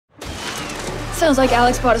Sounds like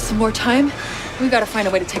Alex bought us some more time. We gotta find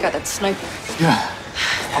a way to take out that sniper. Yeah.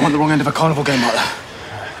 I'm on the wrong end of a carnival game, Mother.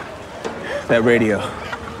 That radio.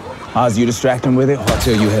 Oz, you distract him with it, or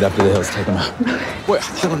until you head up to the hills, take him out. Wait,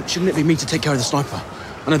 shouldn't it be me to take care of the sniper?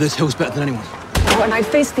 I know those hills better than anyone. Oh, and I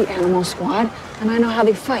faced the animal squad, and I know how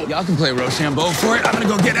they fight. Y'all can play Rochambeau for it. I'm gonna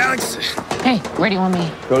go get Alex. Hey, where do you want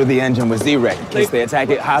me? Go to the engine with Z-Ray. In case they attack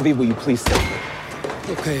it, Javi, will you please stay?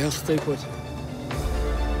 Okay, I'll stay put.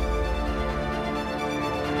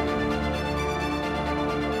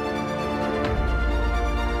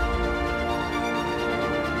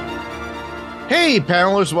 Hey,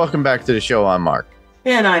 panelists, welcome back to the show. I'm Mark.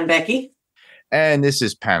 And I'm Becky. And this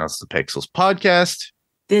is Panels to Pixels podcast.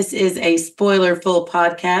 This is a spoiler-full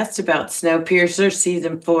podcast about Snowpiercer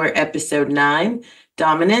Season 4, Episode 9,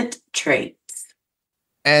 Dominant Traits.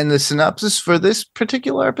 And the synopsis for this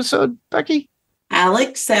particular episode, Becky?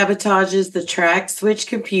 Alex sabotages the track switch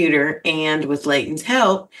computer and, with Layton's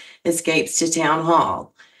help, escapes to Town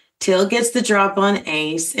Hall. Till gets the drop on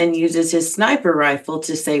Ace and uses his sniper rifle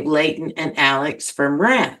to save Layton and Alex from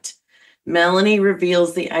Rat. Melanie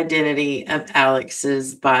reveals the identity of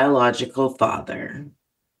Alex's biological father.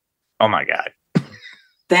 Oh my God.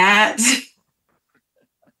 That.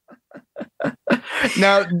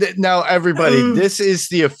 Now, everybody, this is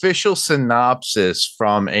the official synopsis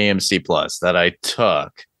from AMC Plus that I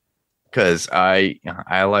took because I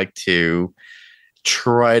like to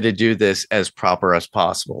try to do this as proper as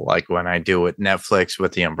possible. Like when I do it Netflix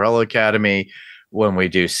with the Umbrella Academy, when we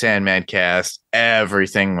do Sandman Cast,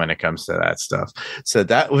 everything when it comes to that stuff. So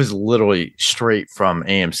that was literally straight from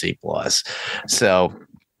AMC Plus. So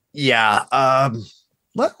yeah,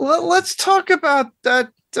 let's talk about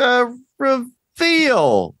that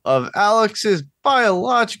reveal of Alex's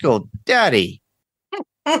biological daddy.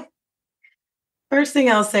 First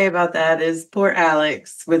thing I'll say about that is poor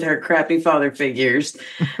Alex with her crappy father figures.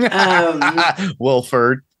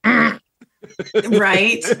 Wilford.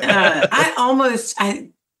 Right. I almost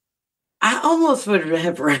would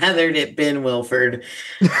have rathered it been Wilford.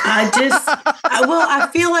 I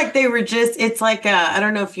feel like they were just, it's like, I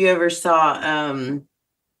don't know if you ever saw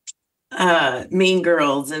Mean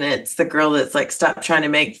Girls, and it's the girl that's like, stop trying to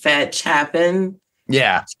make fetch happen.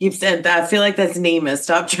 Yeah. You've said that. I feel like that's Nima.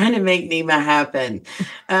 Stop trying to make Nima happen.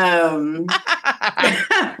 So,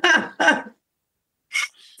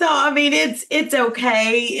 I mean, it's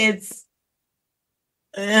okay.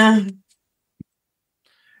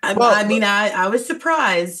 I was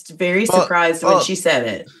surprised, very surprised when she said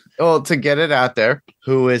it. Well, to get it out there,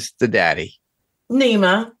 who is the daddy?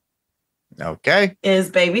 Nima. Okay. Is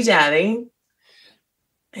baby daddy.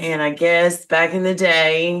 And I guess back in the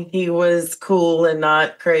day, he was cool and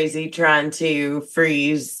not crazy trying to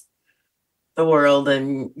freeze the world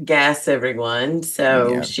and gas everyone.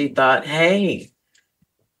 So she thought, hey,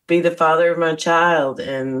 be the father of my child.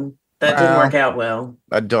 And that didn't work out well.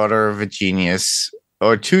 A daughter of a genius,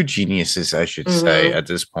 or two geniuses, I should say, at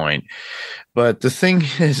this point. But the thing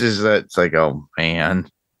is that it's like, oh, man.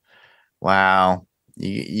 Wow.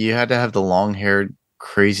 You had to have the long-haired,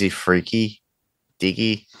 crazy, freaky,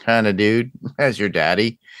 diggy kind of dude as your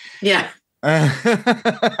daddy. Yeah.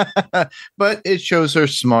 But it shows her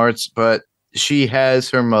smarts, but she has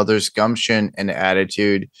her mother's gumption and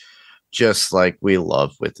attitude, just like we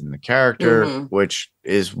love within the character, which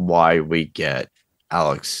is why we get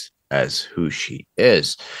Alex as who she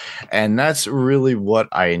is. And that's really what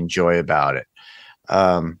I enjoy about it.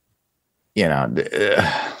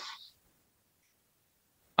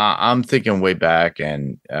 I'm thinking way back,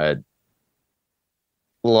 and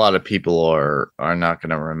a lot of people are not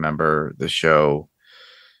going to remember the show.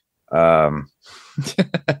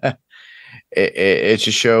 It's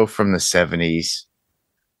a show from the 70s,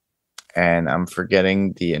 and I'm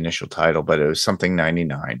forgetting the initial title, but it was something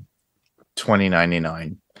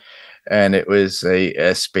 2099, and it was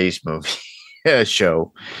a space movie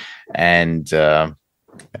show, and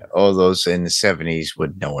all those in the 70s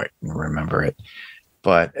would know it and remember it,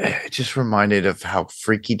 but it just reminded of how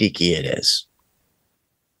freaky deaky it is.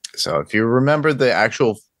 So if you remember the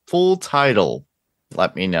actual full title,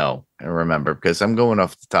 let me know and remember, because I'm going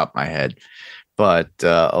off the top of my head. But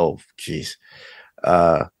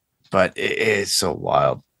but it is so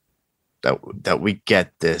wild that we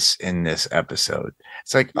get this in this episode.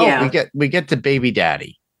 It's like, we get the baby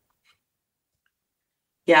daddy.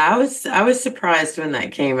 Yeah, I was surprised when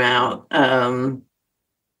that came out. And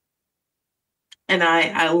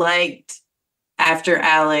I liked after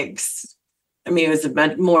Alex. I mean, it was a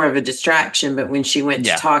bit more of a distraction, but when she went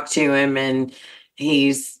to talk to him and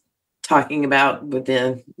he's talking about, with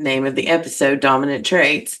the name of the episode, dominant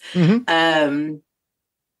traits,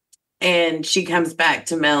 And she comes back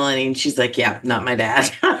to Melanie and she's like, yeah, not my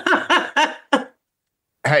dad.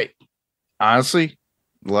 Hey, honestly,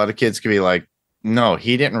 a lot of kids could be like, no,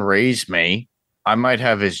 he didn't raise me. I might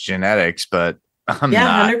have his genetics, but I'm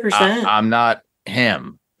not. 100%. I'm not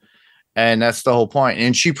him. And that's the whole point.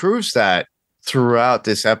 And she proves that throughout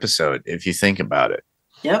this episode, if you think about it.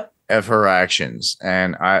 Yep. Of her actions.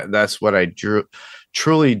 And that's what I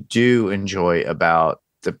truly do enjoy about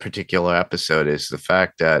the particular episode, is the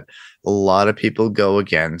fact that a lot of people go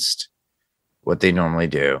against what they normally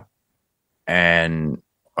do and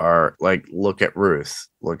are like, look at Ruth,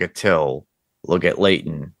 look at Till, look at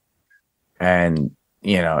Leighton. And,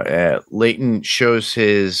 Leighton shows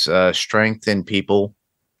his strength in people.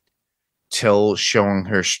 Till showing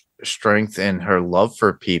her strength and her love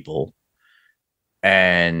for people.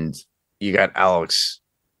 And you got Alex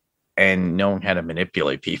and knowing how to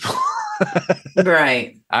manipulate people.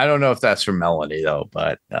 Right. I don't know if that's from Melanie though,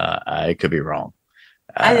 but I could be wrong.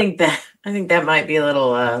 I think that might be a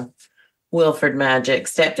little Wilford magic,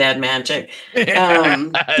 stepdad magic.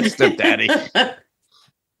 Stepdaddy.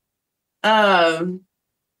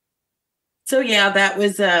 So yeah, that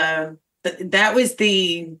was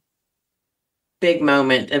the big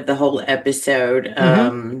moment of the whole episode.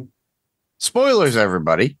 Spoilers,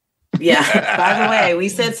 everybody. Yeah. By the way, we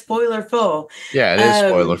said spoiler full. Yeah, it is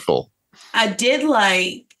spoiler full. I did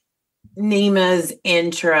like Nima's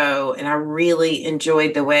intro, and I really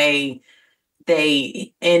enjoyed the way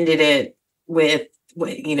they ended it with,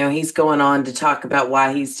 he's going on to talk about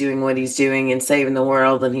why he's doing what he's doing and saving the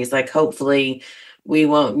world. And he's like, hopefully we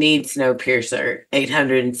won't need Snowpiercer,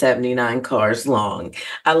 879 cars long.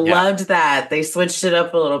 I loved that. They switched it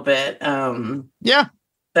up a little bit. Yeah.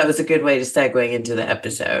 That was a good way to segue into the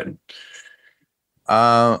episode.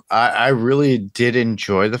 I really did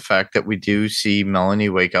enjoy the fact that we do see Melanie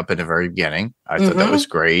wake up in the very beginning. I thought that was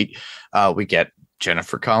great. We get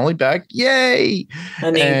Jennifer Connelly back. Yay!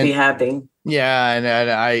 I need to be happy. Yeah, and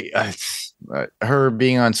I her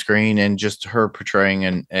being on screen and just her portraying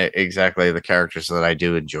and exactly the characters that I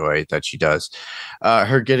do enjoy that she does.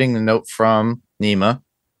 Her getting the note from Nima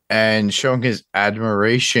and showing his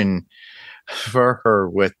admiration for her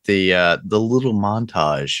with the little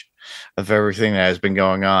montage of everything that has been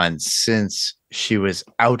going on since she was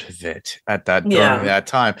out of it during that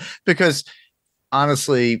time. Because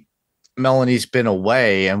honestly, Melanie's been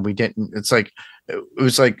away and it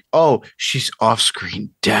was like, oh, she's off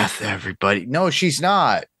screen death, everybody. No, she's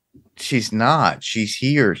not. She's not. She's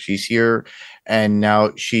here. She's here. And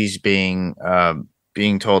now she's being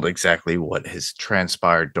told exactly what has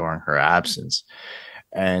transpired during her absence.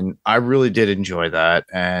 And I really did enjoy that.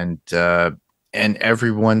 And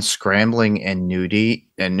everyone scrambling in New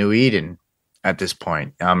Eden at this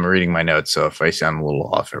point. I'm reading my notes, so if I sound a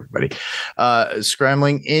little off, everybody.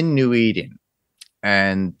 Scrambling in New Eden.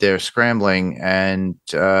 And they're scrambling and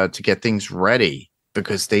to get things ready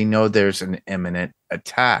because they know there's an imminent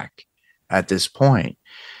attack at this point.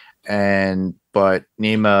 But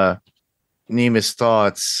Nima's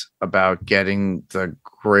thoughts about getting the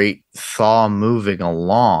Great Thaw moving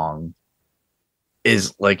along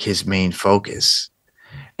is like his main focus.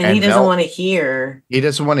 And he doesn't want to hear. He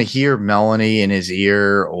doesn't want to hear Melanie in his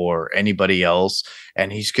ear or anybody else.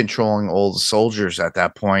 And he's controlling all the soldiers at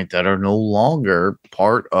that point that are no longer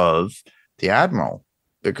part of the Admiral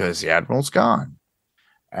because the Admiral's gone.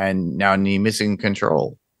 And now Nima's in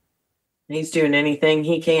control. He's doing anything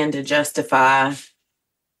he can to justify.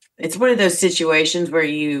 It's one of those situations where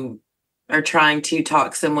you are trying to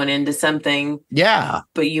talk someone into something. Yeah.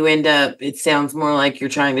 But you end up, it sounds more like you're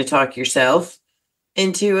trying to talk yourself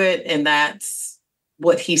into it. And that's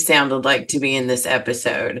what he sounded like to me in this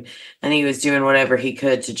episode. And he was doing whatever he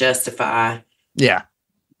could to justify. Yeah.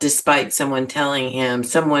 Despite someone telling him,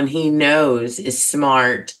 someone he knows is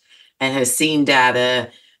smart and has seen data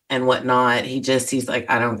and whatnot. He's like,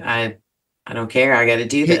 I don't care. I got to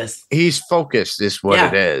do this. He's focused is what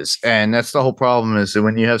it is. And that's the whole problem is that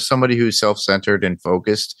when you have somebody who's self-centered and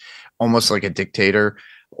focused, almost like a dictator,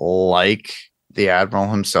 like the Admiral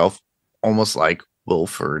himself, almost like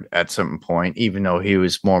Wilford at some point, even though he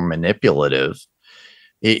was more manipulative,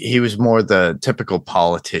 he was more the typical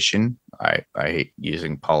politician. I hate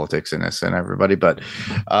using politics in this and everybody, but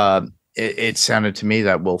it sounded to me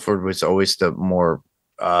that Wilford was always the more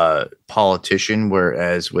politician,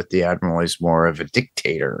 whereas with the Admiral he's more of a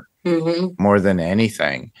dictator more than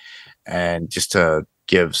anything. And just to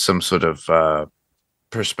give some sort of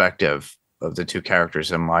perspective of the two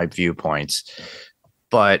characters and my viewpoints.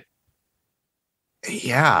 But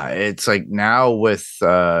Yeah, it's like now with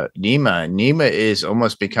Nima is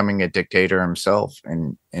almost becoming a dictator himself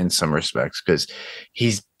in some respects, because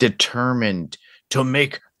he's determined to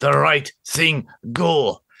make the right thing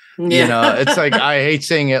go. You know, it's like, I hate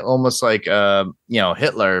saying it, almost like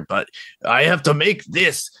Hitler, but I have to make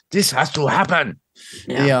this has to happen.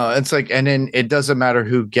 Yeah. You know, it's like, and then it doesn't matter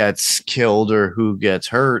who gets killed or who gets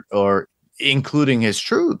hurt, or including his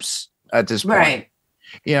troops at this point. Right.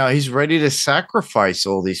 You know, he's ready to sacrifice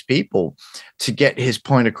all these people to get his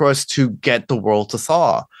point across, to get the world to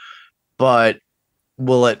thaw. But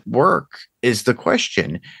will it work is the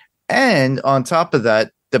question. And on top of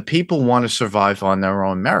that, the people want to survive on their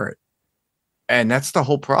own merit. And that's the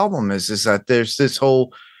whole problem, is that there's this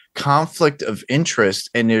whole conflict of interest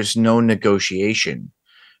and there's no negotiation.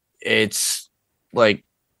 It's like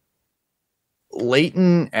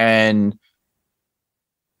Leighton and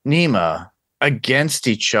Nima against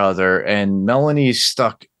each other, and Melanie's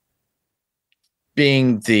stuck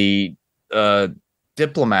being the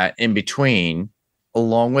diplomat in between,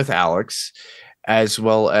 along with Alex, as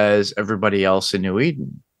well as everybody else in New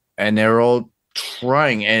Eden. And they're all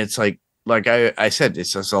trying, and it's like I said,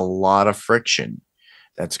 it's just a lot of friction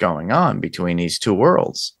that's going on between these two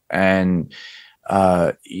worlds. And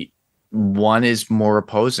one is more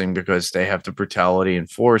opposing because they have the brutality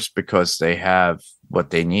and force, because they have what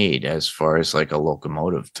they need as far as like a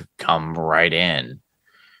locomotive to come right in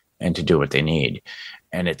and to do what they need.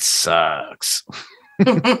 And it sucks.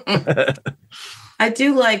 I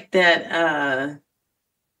do like that.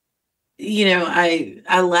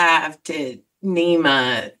 I laughed at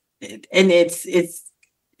Nima, and it's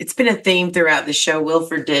been a theme throughout the show.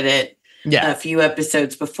 Wilford did it a few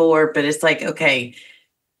episodes before, but it's like, okay,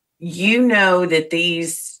 you know that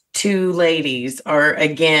these two ladies are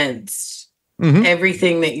against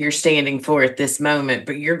everything that you're standing for at this moment,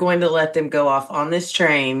 but you're going to let them go off on this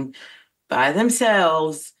train by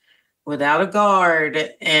themselves without a guard.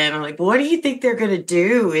 And I'm like, what do you think they're going to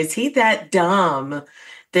do? Is he that dumb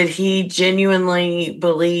that he genuinely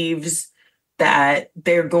believes that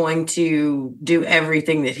they're going to do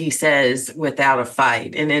everything that he says without a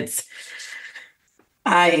fight? And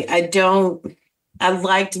I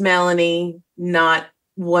liked Melanie not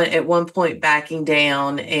at one point backing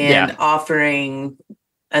down and offering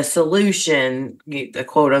a solution, the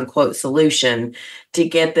quote unquote solution, to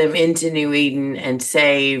get them into New Eden and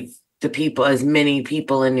save the people, as many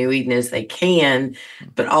people in New Eden as they can,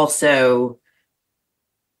 but also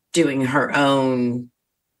doing her own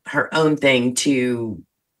thing to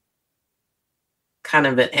kind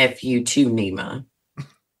of an FU to Nima.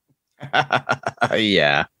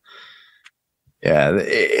 Yeah.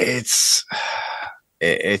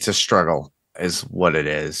 It's a struggle is what it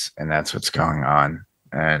is, and that's what's going on.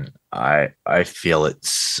 And I feel it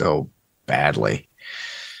so badly.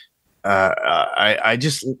 I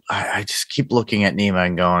just keep looking at Nima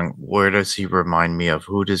and going, where does he remind me of?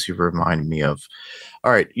 Who does he remind me of?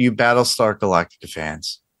 All right, you Battlestar Galactica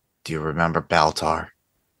fans, do you remember Baltar?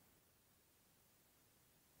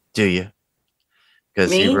 Do you?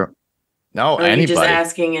 Because no, or anybody. You're just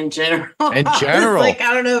asking in general. In general, I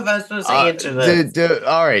don't know if I'm supposed to answer this.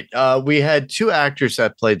 All right, we had two actors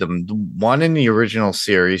that played them. One in the original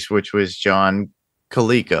series, which was John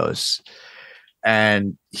Colicos,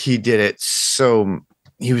 and he did it so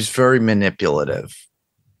he was very manipulative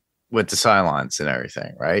with the Cylons and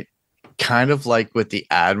everything, right? Kind of like with the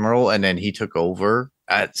Admiral, and then he took over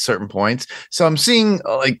at certain points. So I'm seeing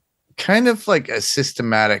like kind of like a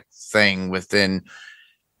systematic thing within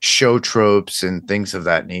show tropes and things of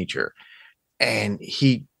that nature. And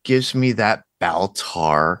he gives me that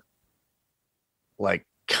Baltar like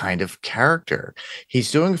kind of character.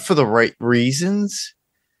 He's doing it for the right reasons,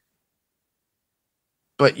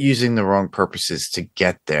 but using the wrong purposes to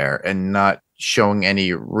get there, and not showing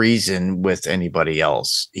any reason with anybody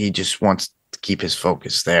else. He just wants to keep his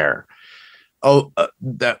focus there.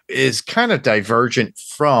 That is kind of divergent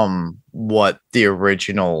from what the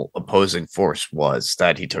original opposing force was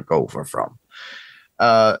that he took over from.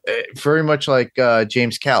 Very much like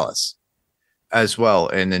James Callis as well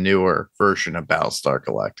in the newer version of Battlestar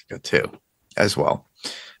Galactica too, as well.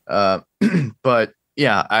 But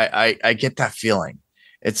yeah, I get that feeling.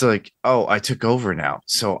 It's like, oh, I took over now,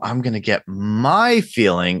 so I'm going to get my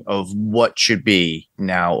feeling of what should be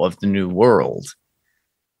now of the new world.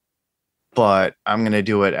 But I'm going to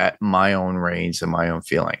do it at my own reins and my own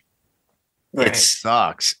feeling. Right. It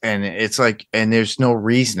sucks. And it's like, and there's no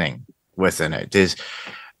reasoning within it.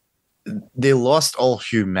 They lost all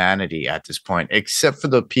humanity at this point, except for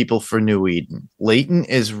the people for New Eden. Leighton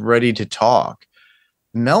is ready to talk.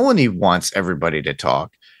 Melanie wants everybody to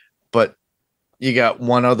talk, but you got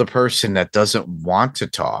one other person that doesn't want to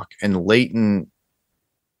talk, and Leighton,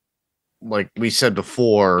 like we said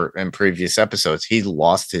before in previous episodes, he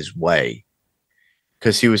lost his way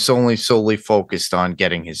because he was only solely focused on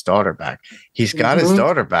getting his daughter back. He's got his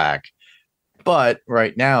daughter back, but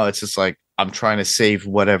right now it's just like, I'm trying to save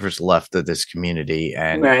whatever's left of this community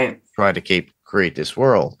and try to create this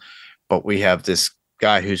world. But we have this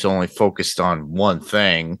guy who's only focused on one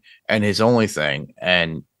thing and his only thing,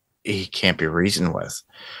 and he can't be reasoned with.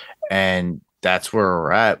 And that's where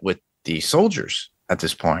we're at with the soldiers at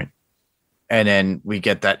this point. And then we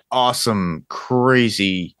get that awesome,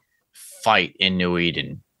 crazy fight in New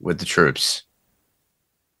Eden with the troops.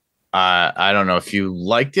 I don't know if you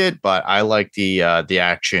liked it, but I liked the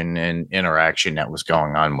action and interaction that was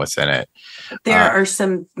going on within it. There are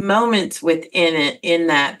some moments within it in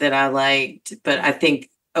that I liked, but I think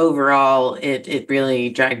overall it really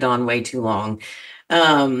dragged on way too long.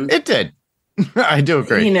 It did. I do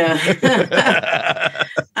agree. You know,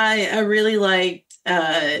 I really liked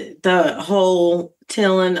the whole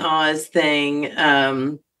Till and Oz thing.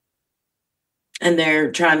 And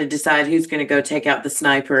they're trying to decide who's going to go take out the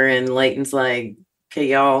sniper. And Leighton's like, okay,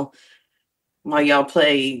 y'all, while y'all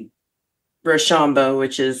play Rochambeau,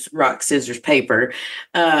 which is rock, scissors, paper,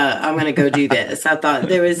 I'm going to go do this. I thought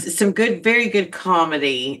there was some very good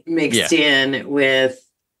comedy mixed in with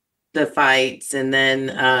the fights. And then,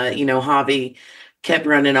 Javi kept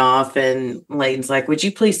running off, and Leighton's like, would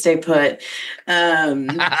you please stay put? No,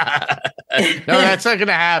 that's not going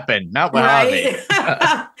to happen. Not with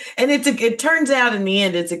Javi. And it turns out in the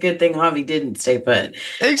end, it's a good thing Javi didn't stay put.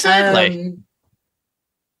 Exactly.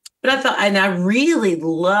 But I really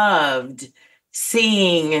loved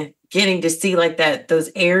getting to see like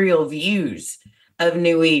those aerial views of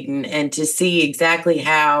New Eden, and to see exactly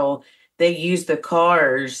how they use the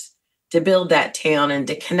cars to build that town and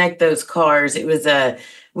to connect those cars.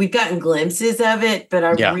 We've gotten glimpses of it, but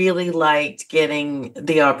I really liked getting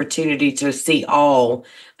the opportunity to see all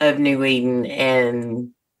of New Eden and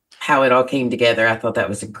how it all came together. I thought that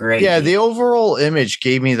was a great. Yeah, the overall image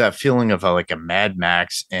gave me that feeling of like a Mad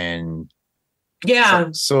Max, and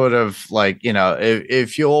sort of like,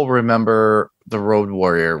 if you all remember the Road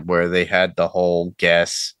Warrior, where they had the whole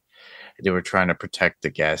gas. They were trying to protect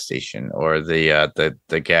the gas station or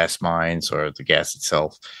the gas mines or the gas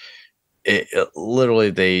itself. It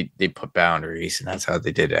literally they put boundaries, and that's how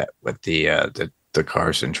they did it with the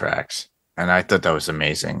cars and tracks. And I thought that was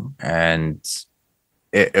amazing, and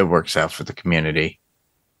it works out for the community.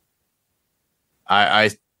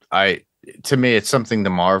 I to me, it's something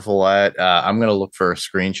to marvel at. I'm gonna look for a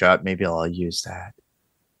screenshot. Maybe I'll use that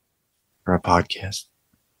for a podcast.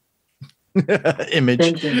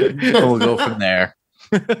 Image. We'll go from there.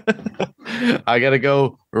 I gotta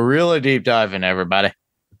go really deep diving, everybody.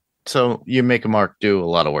 So you make a Mark do a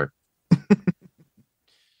lot of work.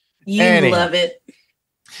 Love it.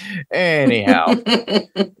 Anyhow,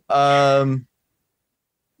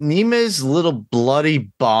 Nima's little bloody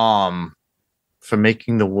bomb for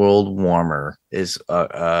making the world warmer is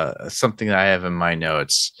something that I have in my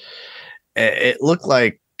notes. It looked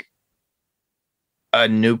like a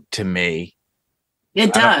nuke to me.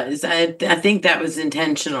 It does. I think that was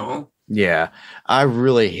intentional. Yeah, I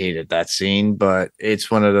really hated that scene, but it's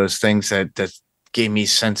one of those things that gave me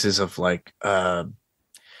senses of like, I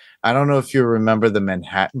don't know if you remember the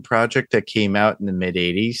Manhattan Project that came out in the mid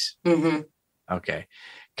 80s. Mm-hmm. Okay.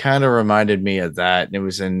 Kind of reminded me of that. And it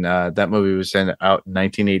was in, that movie was out in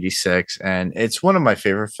 1986. And it's one of my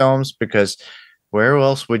favorite films because where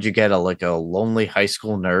else would you get a lonely high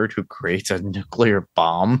school nerd who creates a nuclear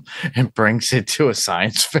bomb and brings it to a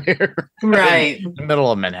science fair right in the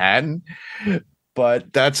middle of Manhattan?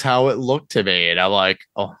 But that's how it looked to me. And I'm like,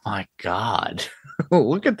 oh my God,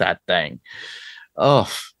 look at that thing.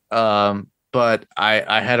 Oh, but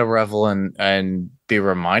I had to revel and be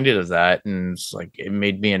reminded of that. And it's like, it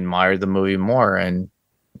made me admire the movie more. And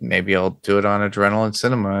maybe I'll do it on Adrenaline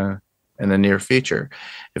Cinema in the near future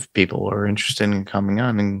if people are interested in coming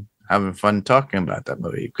on and having fun talking about that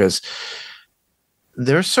movie, because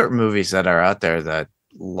there's certain movies that are out there that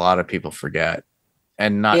a lot of people forget,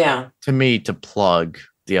 and not to me to plug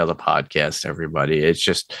the other podcast, everybody. It's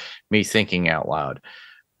just me thinking out loud,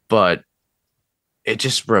 but it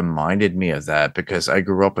just reminded me of that because I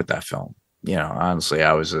grew up with that film. Honestly,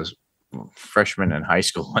 I was a freshman in high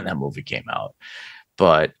school when that movie came out,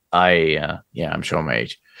 but I'm showing my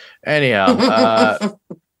age. Anyhow,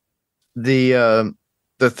 the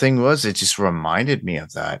thing was, it just reminded me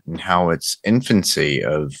of that and how it's infancy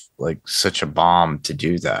of like such a bomb to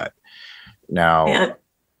do that. Now,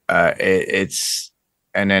 it's,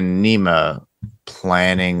 and then Nima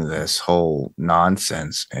planning this whole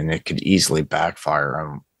nonsense, and it could easily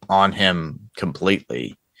backfire on him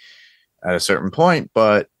completely at a certain point.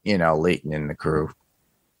 But Leighton and the crew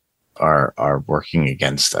are working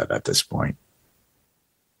against that at this point.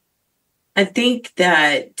 I think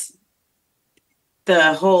that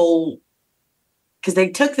the whole, because they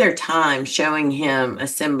took their time showing him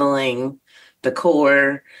assembling the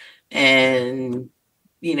core and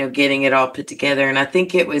getting it all put together, and I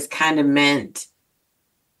think it was kind of meant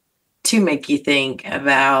to make you think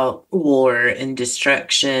about war and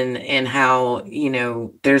destruction, and how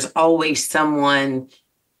there's always someone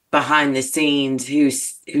behind the scenes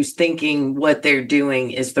who's thinking what they're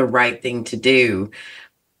doing is the right thing to do,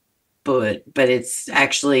 but it's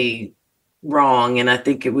actually wrong. And I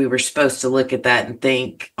think we were supposed to look at that and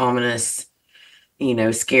think ominous,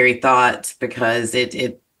 scary thoughts, because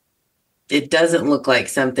it doesn't look like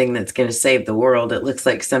something that's going to save the world. It looks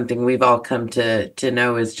like something we've all come to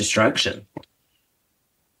know as destruction.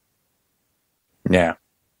 Yeah.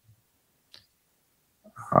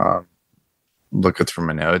 Looking through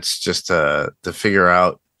my notes just to figure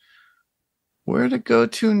out where to go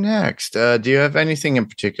to next. Do you have anything in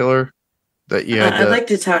particular that you had? I'd like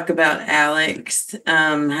to talk about Alex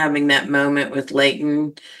having that moment with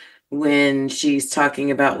Leighton when she's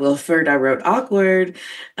talking about Wilford. I wrote awkward.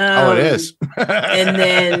 It is. And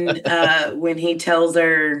then when he tells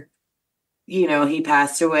her, he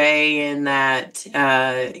passed away, and that,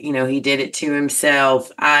 he did it to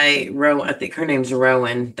himself. I think her name's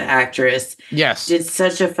Rowan, the actress. Yes. Did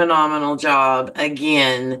such a phenomenal job,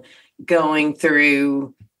 again, going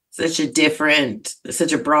through such a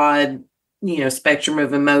broad, spectrum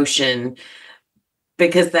of emotion,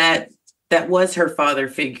 because that was her father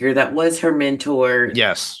figure. That was her mentor.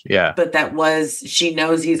 Yes. Yeah. But she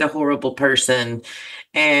knows he's a horrible person.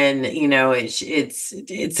 And,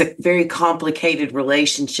 it's a very complicated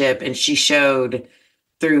relationship. And she showed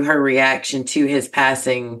through her reaction to his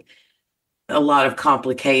passing a lot of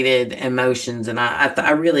complicated emotions. And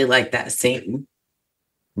I really like that scene.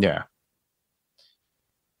 Yeah.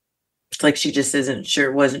 It's like she just wasn't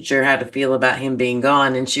sure how to feel about him being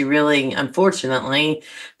gone. And she really, unfortunately,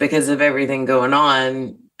 because of everything going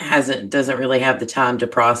on, doesn't really have the time to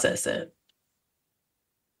process it.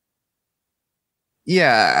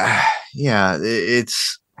 Yeah.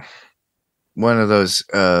 It's one of those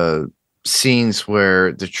scenes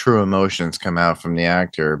where the true emotions come out from the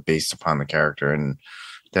actor based upon the character, and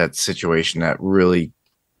that situation that really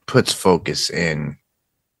puts focus in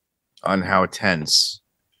on how tense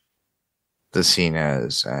the scene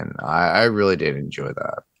is. And I really did enjoy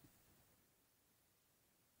that.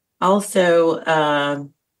 Also,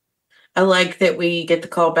 I like that we get the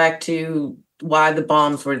call back to why the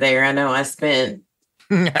bombs were there. I know I spent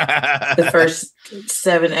the first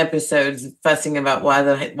 7 episodes fussing about why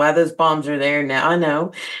those bombs are there. Now I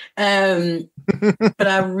know. But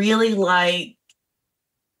I really like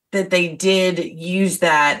that they did use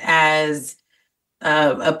that as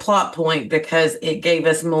a plot point, because it gave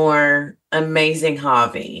us more amazing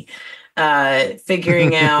Javi,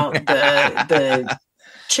 figuring out the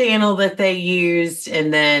channel that they used,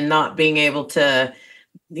 and then not being able to,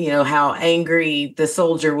 how angry the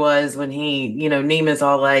soldier was when he, Nema's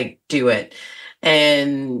all like, do it.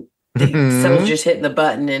 And the soldier's hitting the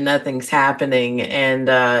button and nothing's happening. And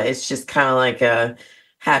it's just kind of like a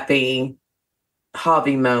happy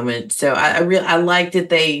Javi moment. So I like that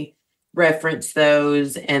they referenced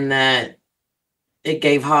those, and that it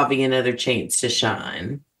gave Javi another chance to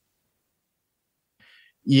shine.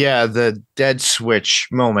 Yeah, the dead switch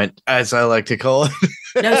moment, as I like to call it.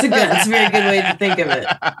 That's a very good way to think of it.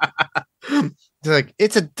 It's like,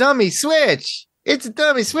 it's a dummy switch. It's a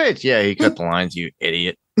dummy switch. Yeah, he cut the lines, you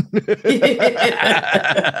idiot.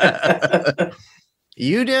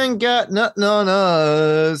 You didn't got nothing on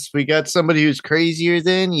us. We got somebody who's crazier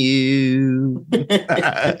than you.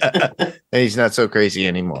 And he's not so crazy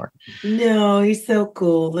anymore. No, he's so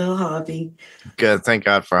cool, little Javi. Good. Thank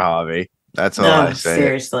God for Javi. That's all I say.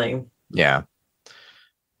 Seriously. Yeah.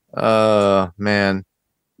 Man.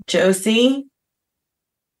 Josie,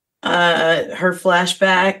 her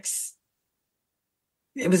flashbacks.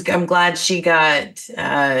 I'm glad she got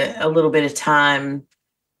a little bit of time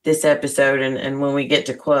this episode, and when we get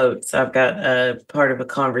to quotes, I've got a part of a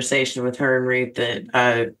conversation with her and Ruth that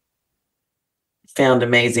I found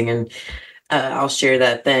amazing, and I'll share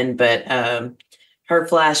that then. But her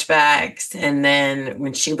flashbacks, and then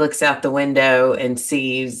when she looks out the window and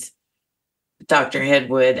sees Dr.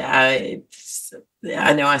 Hedwood,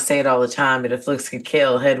 I know I say it all the time, but if looks could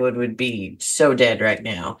kill, Hedwood would be so dead right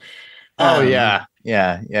now. Yeah.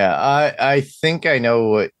 I think I know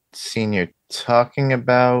what scene you're talking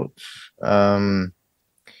about.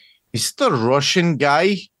 He's the Russian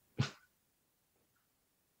guy.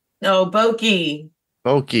 Oh, Beky.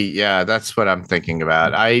 Beky, yeah, that's what I'm thinking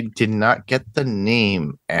about. I did not get the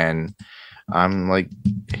name, and I'm like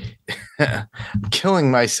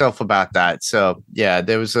killing myself about that. So yeah,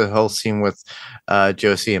 there was a whole scene with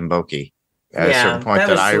Josie and Beky at a certain point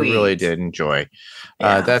that I really did enjoy.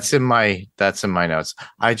 Yeah. That's in my notes.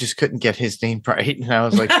 I just couldn't get his name right, and I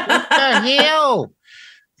was like, "What the hell?"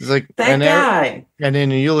 It's like that guy. And then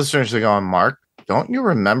you listeners are going, "Mark, don't you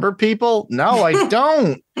remember people?" No, I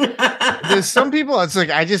don't. There's some people. It's like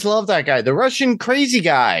I just love that guy, the Russian crazy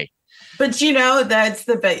guy. But that's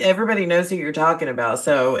everybody knows who you're talking about,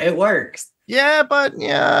 so it works. Yeah, but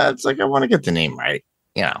it's like I want to get the name right.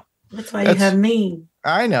 That's why you have me.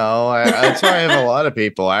 I know. That's why I have a lot of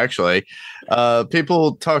people, actually.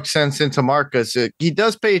 People talk sense into Mark because he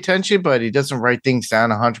does pay attention, but he doesn't write things down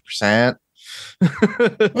 100%.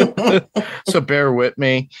 So bear with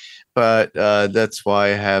me. But that's why I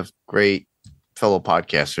have great fellow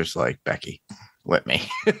podcasters like Becky with me.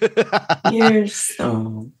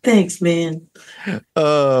 Thanks, man.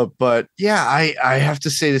 But yeah, I have to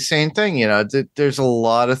say the same thing. There's a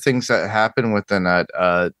lot of things that happen within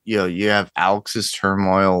that. You have Alex's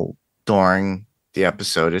turmoil during the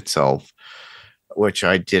episode itself, which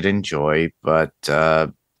I did enjoy, but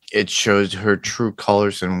it shows her true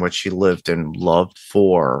colors and what she lived and loved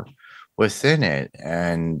for within it,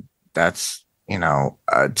 and that's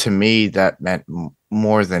to me that meant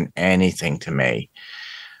more than anything to me.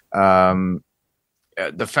 The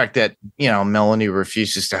fact that Melanie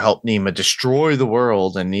refuses to help Nema destroy the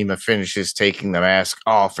world, and Nema finishes taking the mask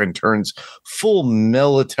off and turns full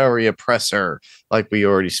military oppressor, like we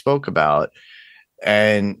already spoke about,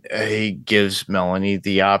 and he gives Melanie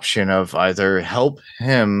the option of either help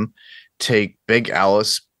him take Big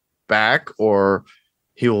Alice back, or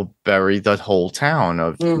he will bury the whole town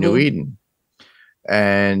of New Eden.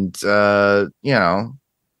 And so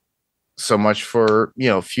much for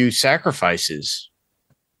few sacrifices.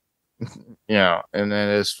 And then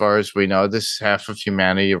as far as we know, this is half of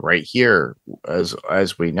humanity right here as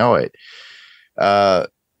we know it. And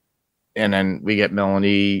then we get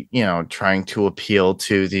Melanie, trying to appeal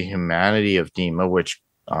to the humanity of Nema, which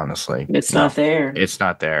honestly, it's not there. It's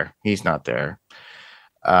not there. He's not there.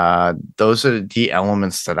 Those are the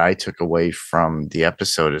elements that I took away from the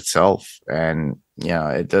episode itself. And,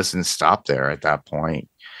 it doesn't stop there at that point.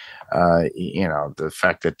 The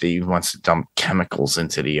fact that he wants to dump chemicals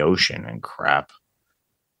into the ocean and crap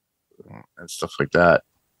and stuff like that.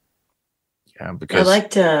 Yeah, because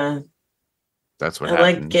that's what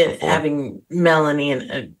happened. Having Melanie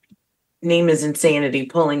and Nema's insanity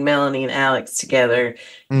pulling Melanie and Alex together,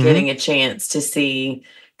 getting a chance to see,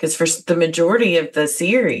 because for the majority of the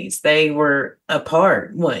series they were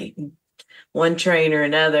apart. One train or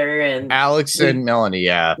another, and Alex and Melanie,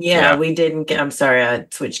 we didn't get. I'm sorry, I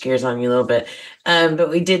switched gears on you a little bit, but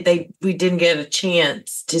we didn't get a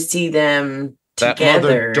chance to see them that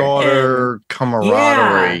together. Mother-daughter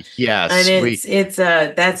camaraderie, yes, and it's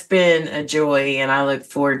that's been a joy, and I look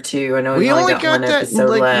forward to. I know we only got one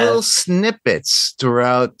episode left. Little snippets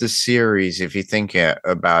throughout the series. If you think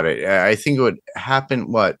about it, I think it would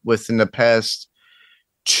happen within the past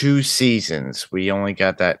 2 seasons. We only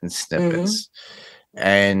got that in snippets,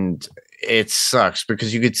 and it sucks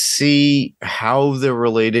because you could see how they're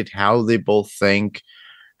related, how they both think,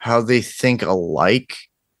 how they think alike,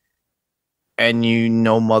 and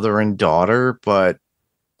mother and daughter, but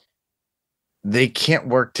they can't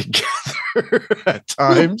work together at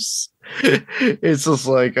times. It's just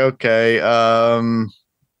like, okay,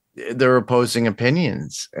 they're opposing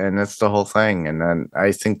opinions, and that's the whole thing. And then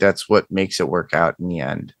I think that's what makes it work out in the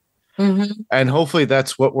end. And hopefully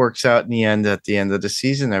that's what works out in the end at the end of the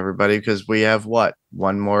season, everybody, because we have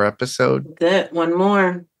one more episode. One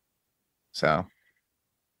more. So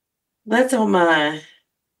that's all my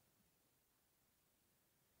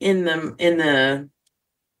in the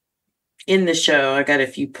show. I got a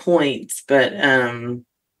few points, but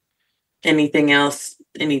anything else?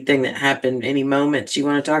 Anything that happened? Any moments you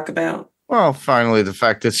want to talk about? Well, finally, the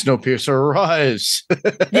fact that Snowpiercer arrives.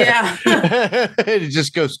 Yeah. It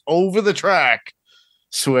just goes over the track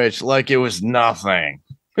switch like it was nothing.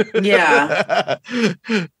 Yeah.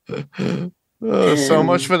 So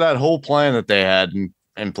much for that whole plan that they had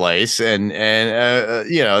in place. And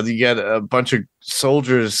you get a bunch of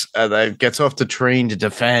soldiers that gets off the train to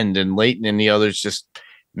defend, and Leighton and the others just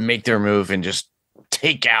make their move and just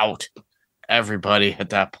take out everybody at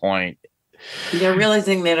that point. They're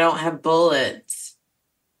realizing they don't have bullets.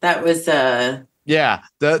 That was Yeah,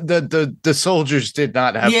 the soldiers did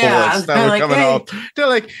not have Yeah, bullets that they're were like, coming "Hey." off. They're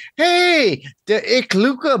like, "Hey, the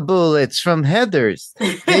Ikluka bullets from Heather's.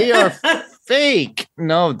 They are fake."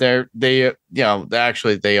 No,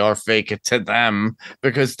 actually they are fake to them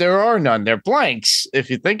because there are none. They're blanks if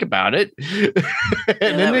you think about it.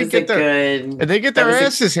 And then they get their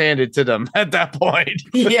asses handed to them at that point.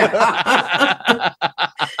 Yeah.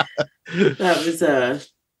 That was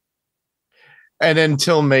And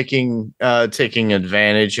until taking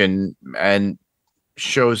advantage and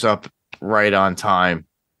shows up right on time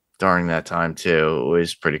during that time too. It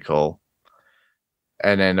was pretty cool.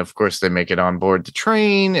 And then of course they make it on board the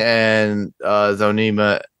train, and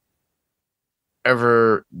Zonima,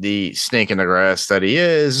 ever the snake in the grass that he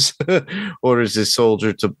is, orders his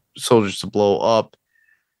soldiers to blow up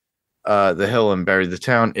the hill and bury the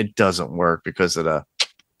town. It doesn't work because of the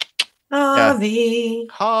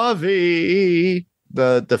Harvey,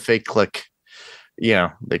 the fake click.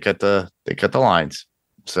 They cut the lines.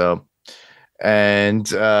 So, and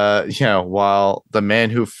while the man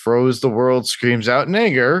who froze the world screams out in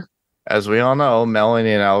anger, as we all know,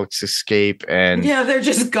 Melanie and Alex escape, and they're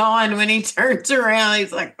just gone when he turns around.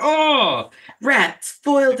 He's like, "Oh, rats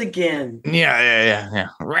foiled again." Yeah.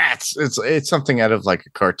 Rats. It's something out of like a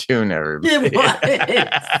cartoon. Everybody. It was.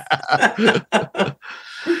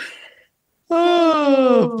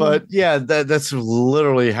 But yeah, that's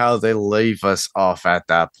literally how they leave us off at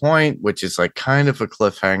that point, which is like kind of a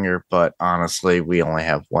cliffhanger. But honestly, we only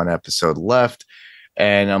have one episode left,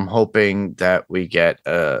 and I'm hoping that we get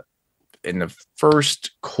in the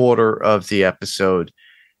first quarter of the episode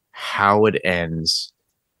how it ends,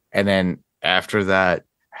 and then after that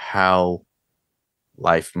how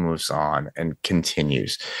life moves on and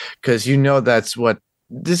continues, because that's what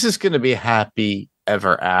this is going to be. Happily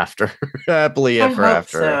ever after,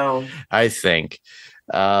 So. I think,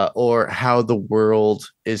 or how the world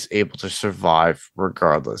is able to survive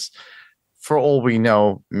regardless. For all we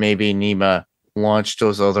know, maybe Nima launched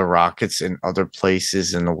those other rockets in other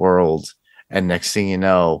places in the world, and next thing you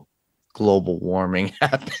know, global warming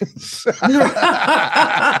happens. I'm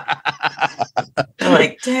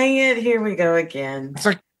like, dang it, here we go again. It's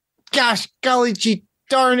like, gosh, golly gee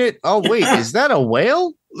darn it. Oh wait, is that a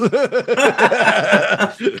whale?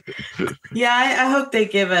 Yeah, I hope they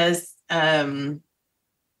give us a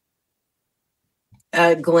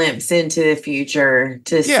glimpse into the future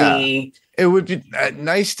to see. It would be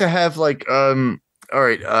nice to have like all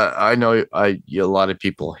right, I know a lot of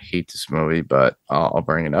people hate this movie, but I'll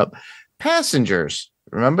bring it up. Passengers.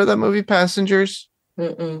 Remember that movie Passengers?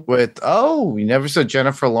 Mm-mm. With we never saw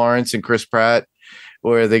Jennifer Lawrence and Chris Pratt,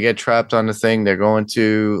 where they get trapped on the thing. They're going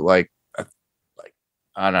to like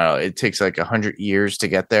I don't know. It takes like 100 years to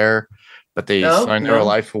get there, but they sign their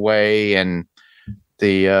life away, and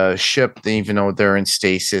the ship, even though they're in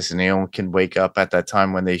stasis and they only can wake up at that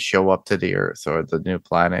time when they show up to the Earth or the new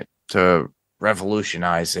planet to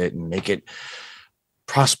revolutionize it and make it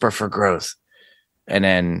prosper for growth. And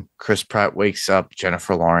then Chris Pratt wakes up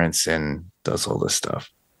Jennifer Lawrence and does all this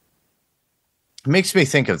stuff. It makes me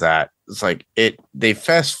think of that. It's like they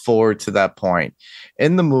fast forward to that point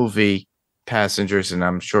in the movie Passengers, and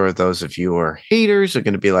I'm sure those of you who are haters are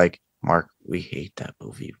going to be like, Mark, we hate that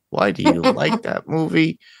movie. Why do you like that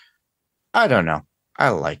movie? I don't know. I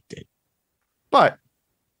liked it. But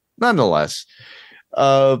nonetheless,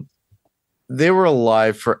 they were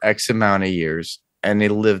alive for X amount of years, and they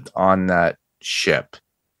lived on that ship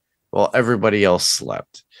while everybody else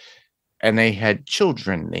slept. And they had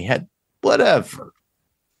children. They had whatever.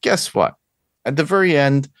 Guess what? At the very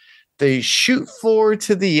end, they shoot forward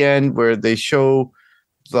to the end where they show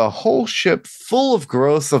the whole ship full of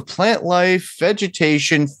growth of plant life,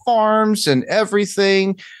 vegetation, farms, and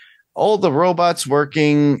everything. All the robots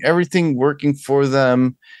working, everything working for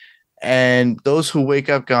them. And those who wake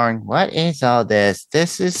up going, what is all this?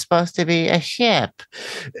 This is supposed to be a ship.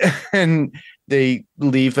 And they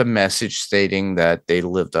leave a message stating that they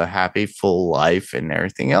lived a happy, full life and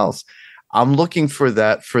everything else. I'm looking for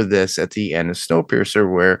that for this at the end of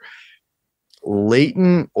Snowpiercer, where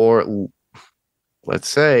Leighton, or let's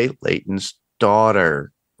say Leighton's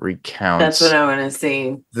daughter, recounts. That's what I want to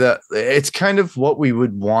see. It's kind of what we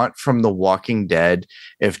would want from The Walking Dead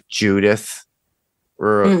if Judith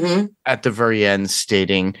were at the very end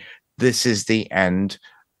stating, this is the end.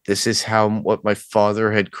 This is what my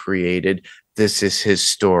father had created. This is his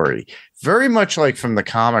story. Very much like from the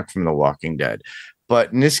comic from The Walking Dead.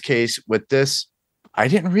 But in this case, with this, I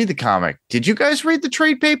didn't read the comic. Did you guys read the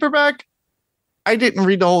trade paperback? I didn't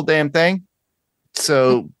read the whole damn thing.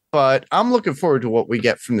 So, but I'm looking forward to what we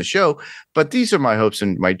get from the show. But these are my hopes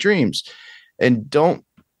and my dreams. And don't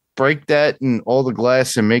break that and all the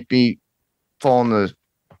glass and make me fall in the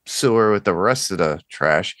sewer with the rest of the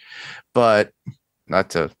trash. But not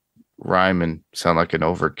to rhyme and sound like an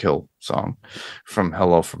overkill song from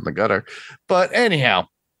Hello from the Gutter. But anyhow,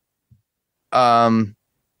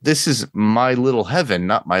 this is my little heaven,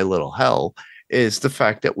 not my little hell, is the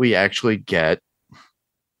fact that we actually get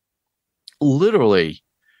literally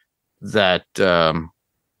that,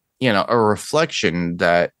 a reflection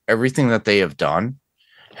that everything that they have done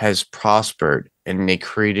has prospered, and they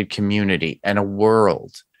created community and a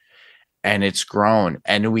world, and it's grown,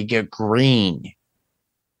 and we get green.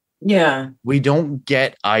 Yeah. We don't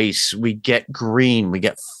get ice. We get green. We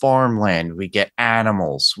get farmland. We get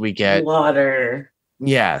animals. We get water.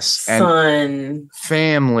 Yes. Sun. And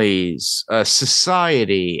families,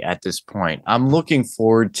 society at this point. I'm looking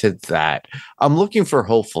forward to that. I'm looking for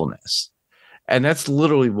hopefulness. And that's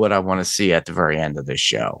literally what I want to see at the very end of this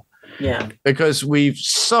show. Yeah. Because we've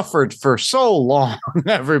suffered for so long,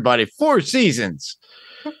 everybody. 4 seasons.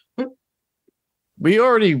 We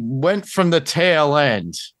already went from the tail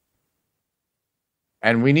end.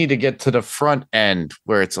 And we need to get to the front end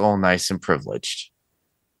where it's all nice and privileged.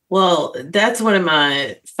 Well, that's one of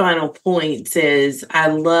my final points is I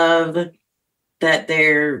love that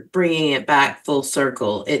they're bringing it back full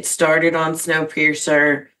circle. It started on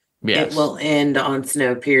Snowpiercer. Yes. It will end on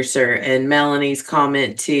Snowpiercer. And Melanie's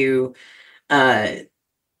comment to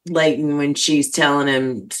Leighton when she's telling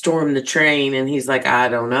him storm the train and he's like, I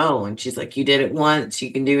don't know. And she's like, you did it once,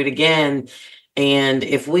 you can do it again. And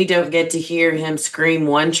if we don't get to hear him scream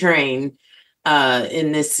one train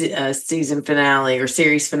in this season finale or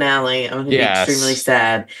series finale, I'm going to be extremely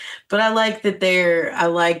sad. But I like that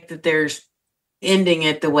they're ending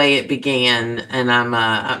it the way it began, and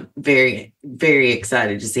I'm very, very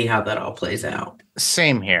excited to see how that all plays out.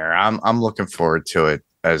 Same here. I'm looking forward to it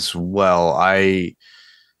as well.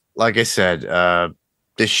 Like I said,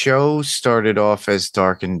 the show started off as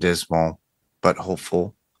dark and dismal, but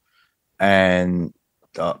hopeful. And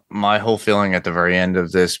my whole feeling at the very end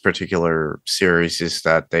of this particular series is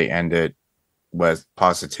that they ended with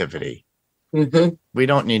positivity. Mm-hmm. We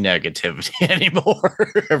don't need negativity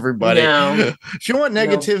anymore, everybody. No. If you want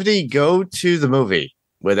negativity, go to the movie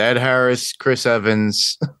with Ed Harris, Chris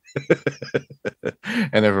Evans,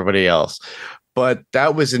 and everybody else. But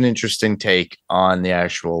that was an interesting take on the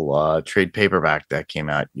actual trade paperback that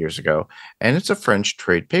came out years ago. And it's a French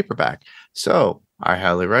trade paperback. So I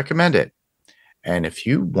highly recommend it. And if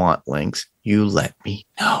you want links, you let me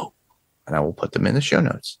know. And I will put them in the show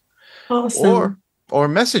notes. Awesome. Or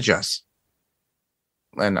message us.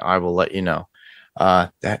 And I will let you know.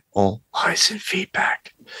 That all lies in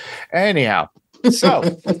feedback. Anyhow,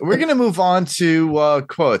 so we're going to move on to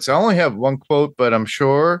quotes. I only have one quote, but I'm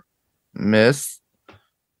sure Miss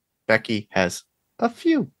Becky has a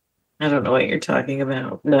few. I don't know what you're talking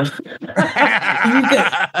about. No.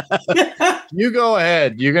 You go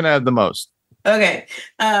ahead. You're going to have the most. Okay.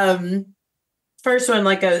 First one,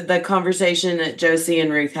 like the conversation that Josie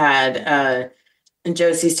and Ruth had, and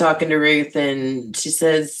Josie's talking to Ruth and she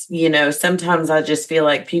says, sometimes I just feel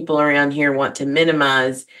like people around here want to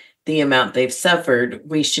minimize the amount they've suffered.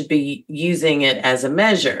 We should be using it as a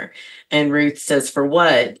measure. And Ruth says, for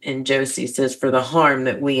what? And Josie says, for the harm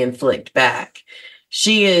that we inflict back.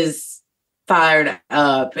 She is fired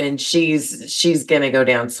up and she's going to go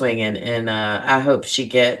down swinging. And I hope Josie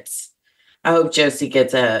gets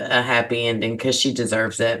a happy ending because she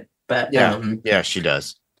deserves it. But yeah, she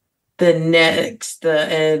does. The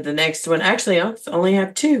next one, actually, I only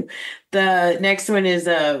have 2. The next one is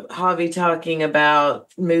Javi talking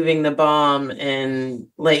about moving the bomb, and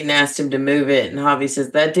Leighton asked him to move it, and Javi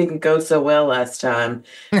says that didn't go so well last time,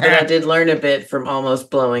 but I did learn a bit from almost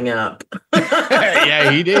blowing up. Yeah,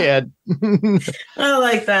 he did. I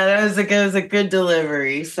like that. It was a good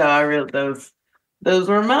delivery. So I really those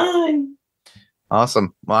were mine.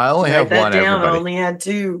 Awesome. Well, I only have one. Everybody. I only had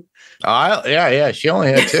 2. Yeah. She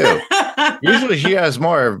only had 2. Usually she has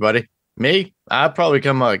more. Everybody. Me, I probably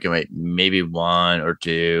come up with maybe 1 or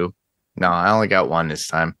 2. No, I only got 1 this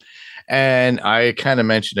time. And I kind of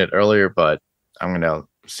mentioned it earlier, but I'm going to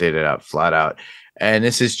say it out flat out. And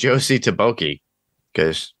this is Josie to Becky,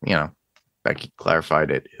 because Becky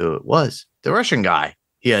clarified who it was. The Russian guy.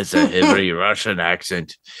 He has a heavy Russian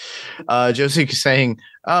accent. Josie saying,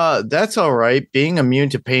 that's all right. Being immune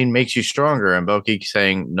to pain makes you stronger. And Becky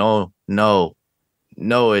saying, no,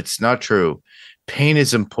 it's not true. Pain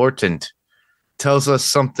is important. Tells us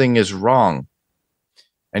something is wrong.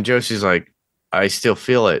 And Josie's like, I still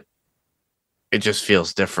feel it. It just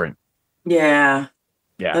feels different. Yeah.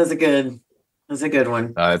 That's a good one. It's a good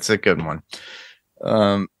one.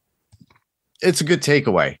 It's a good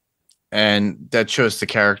takeaway. and that shows the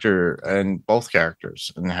character and both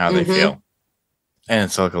characters and how they feel. And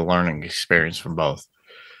it's like a learning experience from both.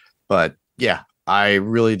 But yeah, I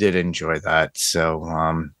really did enjoy that.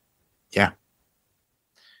 So, yeah.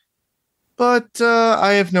 But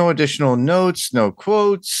I have no additional notes, no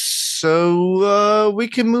quotes. So we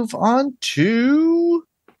can move on to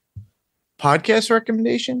podcast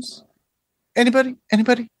recommendations. Anybody?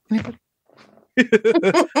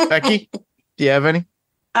 Becky, do you have any?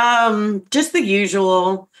 Just the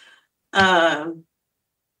usual. The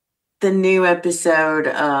new episode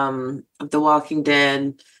of The Walking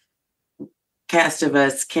Dead, Cast of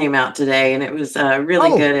Us, came out today, and it was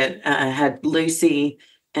really good. It had Lucy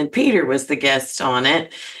and Peter was the guest on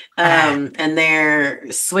it. And they're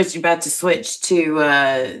about to switch to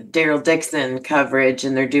Daryl Dixon coverage,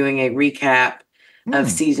 and they're doing a recap of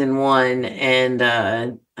season 1. And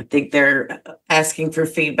I think they're asking for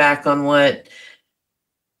feedback on what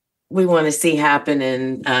we want to see happen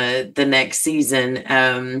in the next season.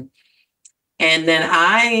 And then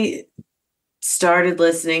I started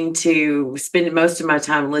spending most of my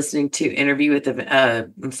time listening to Interview with the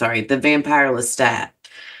Vampire Lestat.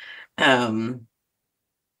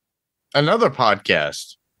 Another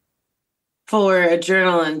podcast For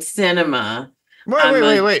Adrenaline Cinema.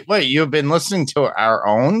 Wait. You've been listening to our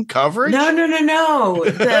own coverage? No.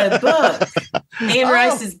 The book. Anne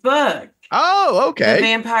Rice's book. Oh, okay. The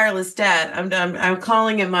Vampire Lestat. I'm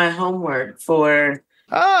calling it my homework for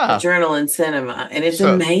Adrenaline Cinema, and it's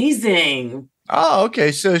amazing. Oh,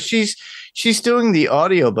 okay. So she's doing the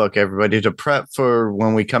audiobook, everybody, to prep for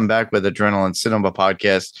when we come back with Adrenaline Cinema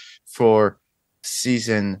podcast for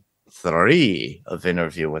season 3 of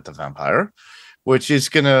Interview with the Vampire, which is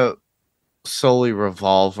going to solely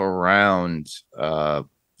revolve around the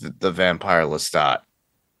Vampire Lestat.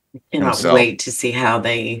 Cannot wait to see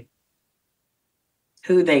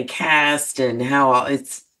who they cast and how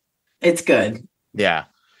it's good. Yeah.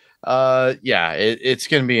 It's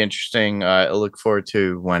going to be interesting. I look forward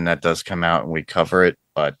to when that does come out and we cover it.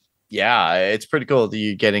 But yeah, it's pretty cool that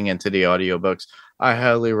you're getting into the audiobooks. I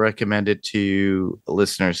highly recommend it to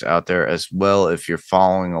listeners out there as well. If you're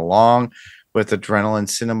following along with Adrenaline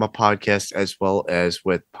Cinema podcast, as well as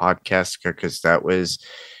with Podcastica, because that was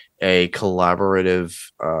a collaborative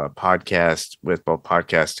podcast with both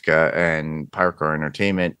Podcastica and Pyrocore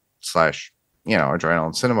Entertainment /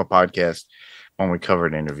 Adrenaline Cinema podcast when we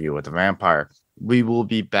covered Interview with the Vampire. We will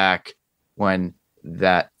be back when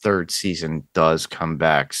that 3rd season does come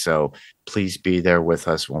back. So please be there with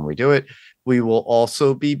us when we do it. We will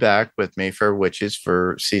also be back with Mayfair Witches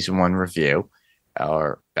for season 1 review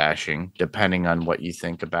or bashing, depending on what you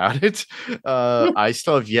think about it. I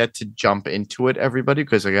still have yet to jump into it, everybody,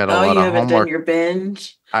 because I got a lot of homework. You haven't done your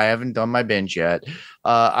binge? I haven't done my binge yet.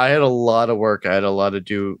 I had a lot of work. I had a lot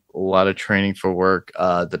of training for work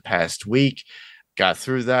the past week. Got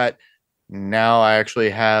through that. Now I actually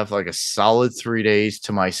have like a solid 3 days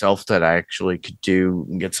to myself that I actually could do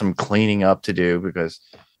and get some cleaning up to do, because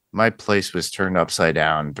my place was turned upside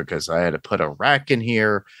down because I had to put a rack in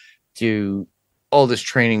here, do all this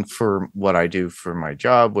training for what I do for my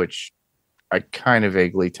job, which I kind of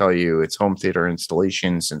vaguely tell you it's home theater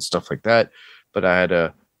installations and stuff like that. But I had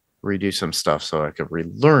to redo some stuff so I could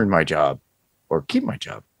relearn my job or keep my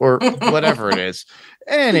job or whatever it is.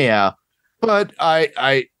 Anyhow, but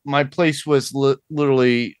my place was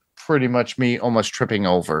literally pretty much me almost tripping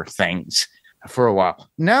over things for a while.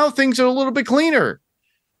 Now things are a little bit cleaner.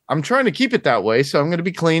 I'm trying to keep it that way, so I'm going to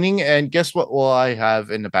be cleaning, and guess what will I have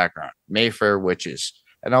in the background? Mayfair Witches.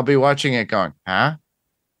 And I'll be watching it going, huh?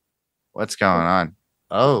 What's going on?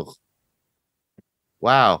 Oh.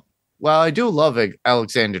 Wow. Well, I do love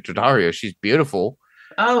Alexandra Daddario. She's beautiful.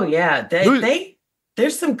 Oh, yeah.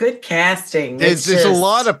 There's some good casting. There's a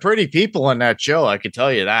lot of pretty people on that show, I can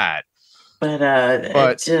tell you that. But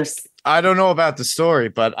I don't know about the story,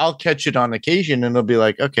 but I'll catch it on occasion and it'll be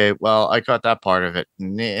like, okay, well, I caught that part of it.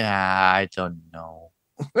 Yeah, I don't know.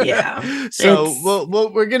 Yeah. So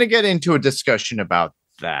we're going to get into a discussion about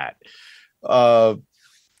that.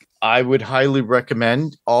 I would highly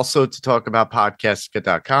recommend also to talk about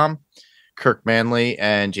podcastica.com. Kirk Manley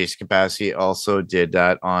and Jason Capassi also did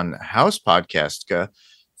that on House Podcastica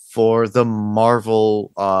for the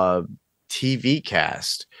Marvel TV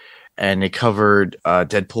cast. And they covered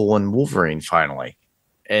Deadpool and Wolverine finally.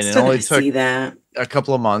 And it only took a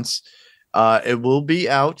couple of months. It will be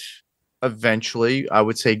out eventually. I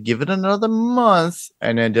would say give it another month.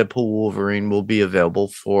 And then Deadpool Wolverine will be available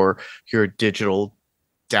for your digital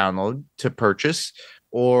download to purchase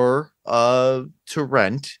or to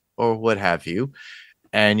rent or what have you.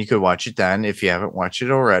 and you could watch it then if you haven't watched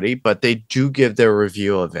it already. But they do give their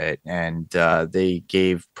review of it, and they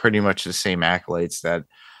gave pretty much the same accolades that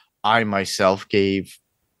I myself gave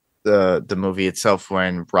the movie itself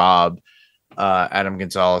when Rob, Adam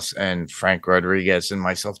Gonzalez, and Frank Rodriguez and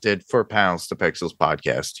myself did for Pounds to Pixels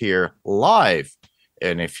podcast here live.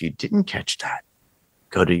 And if you didn't catch that,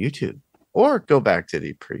 go to YouTube or go back to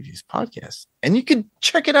the previous podcast, and you can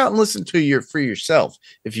check it out and listen to for yourself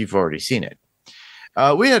if you've already seen it.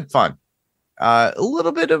 We had fun. A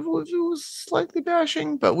little bit of it was slightly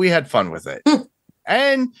bashing, but we had fun with it.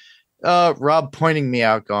 And Rob pointing me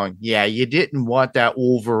out, going, "Yeah, you didn't want that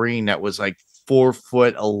Wolverine that was like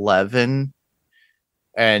 4'11".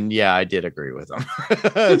 And yeah, I did agree with him.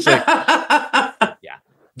 It's like,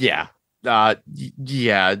 yeah. I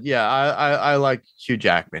like Hugh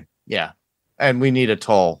Jackman. Yeah, and we need a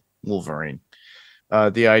tall Wolverine.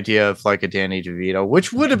 The idea of like a Danny DeVito,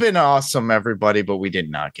 which would have been awesome, everybody, but we did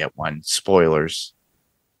not get one. Spoilers.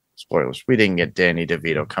 We didn't get Danny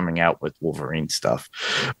DeVito coming out with Wolverine stuff.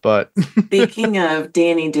 But speaking of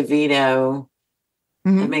Danny DeVito,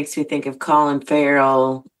 it makes me think of Colin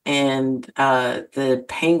Farrell and the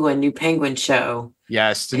new Penguin show.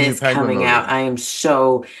 Yes, the new Penguin coming movie. out. I am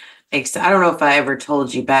so excited. I don't know if I ever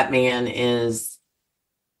told you Batman is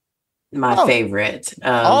my favorite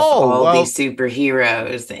of all these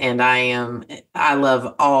superheroes, and I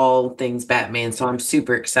love all things Batman, so I'm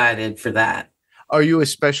super excited for that. Are you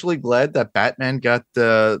especially glad that Batman got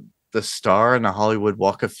the star in the Hollywood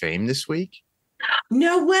Walk of Fame this week?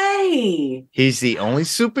 No way. He's the only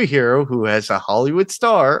superhero who has a Hollywood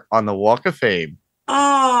star on the Walk of Fame.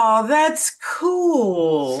 Oh, that's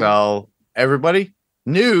cool. So, everybody,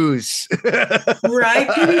 news. Right?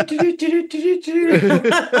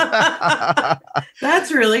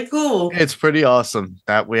 That's really cool. It's pretty awesome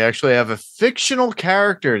that we actually have a fictional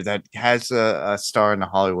character that has a star in the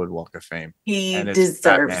Hollywood Walk of Fame. He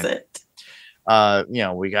deserves it.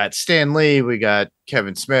 We got Stan Lee, we got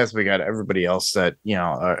Kevin Smith, we got everybody else that,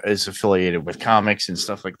 is affiliated with comics and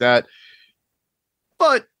stuff like that.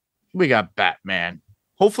 But we got Batman.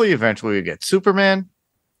 Hopefully, eventually we get Superman.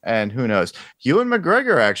 And who knows? Ewan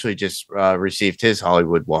McGregor actually just received his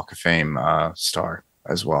Hollywood Walk of Fame star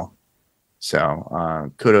as well.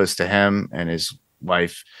 So kudos to him and his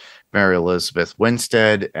wife, Mary Elizabeth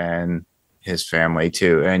Winstead, and his family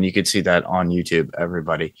too. And you can see that on YouTube,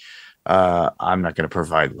 everybody. I'm not going to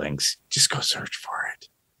provide links. Just go search for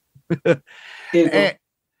it.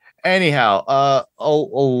 Anyhow,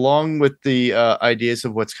 along with the ideas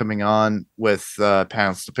of what's coming on with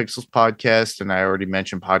Pounds to Pixels podcast, and I already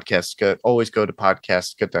mentioned Podastka, always go to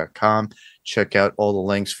podastka.com. Check out all the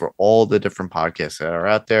links for all the different podcasts that are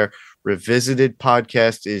out there. Revisited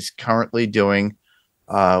podcast is currently doing,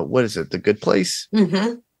 what is it? The Good Place?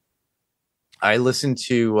 Mm-hmm. I listened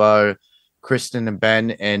to Kristen and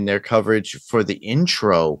Ben and their coverage for the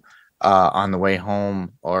intro on the way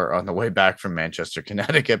home or on the way back from Manchester,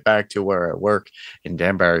 Connecticut, back to where I work in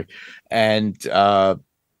Danbury. And I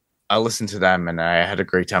listened to them and I had a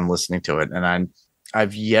great time listening to it. And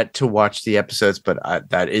I've yet to watch the episodes, but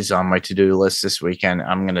that is on my to-do list this weekend.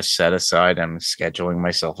 I'm going to set aside, I'm scheduling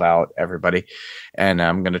myself out, everybody. And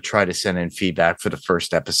I'm going to try to send in feedback for the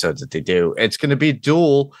first episodes that they do. It's going to be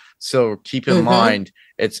dual. So keep in mind,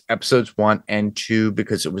 it's episodes 1 and 2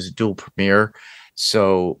 because it was a dual premiere.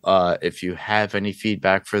 So if you have any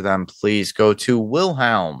feedback for them, please go to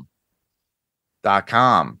wilhelm.com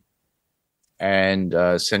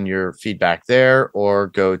and send your feedback there, or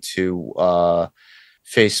go to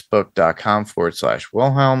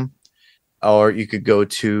facebook.com/Wilhelm, or you could go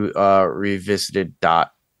to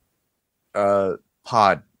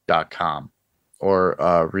revisited.pod.com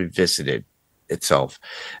or revisited itself,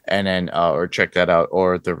 and then or check that out,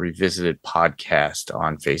 or the Revisited podcast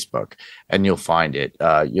on Facebook, and you'll find it.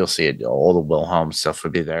 You'll see it. All the Wilhelm stuff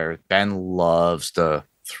would be there. Ben loves to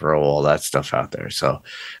throw all that stuff out there. So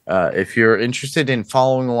if you're interested in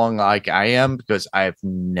following along like I am, because I've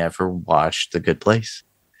never watched The Good Place.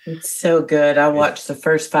 It's so good. I watched the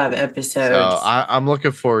first 5 episodes. So I'm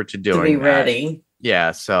looking forward to doing to be that. ready.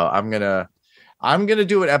 Yeah, so I'm gonna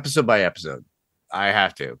do it episode by episode. I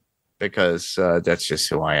have to, because that's just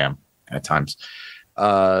who I am at times.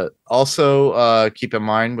 Also, keep in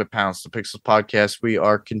mind with Pounds to Pixels podcast, we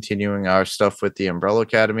are continuing our stuff with the Umbrella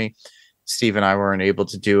Academy. Steve and I weren't able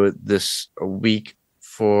to do it this week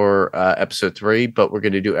for episode 3, but we're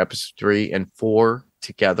going to do episode 3 and 4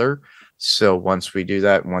 together. So once we do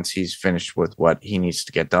that, once he's finished with what he needs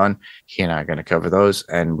to get done, he and I are going to cover those,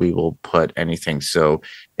 and we will put anything. So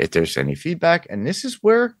if there's any feedback, and this is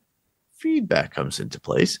where feedback comes into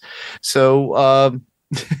place. So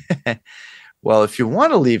Well, if you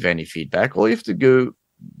want to leave any feedback, all you have to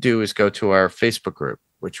do is go to our Facebook group,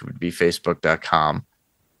 which would be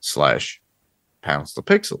facebook.com/Panels to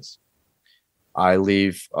Pixels. I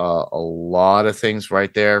leave a lot of things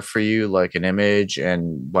right there for you, like an image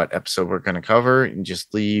and what episode we're going to cover, and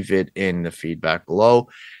just leave it in the feedback below.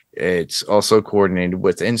 It's also coordinated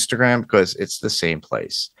with Instagram because it's the same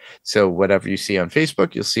place. So whatever you see on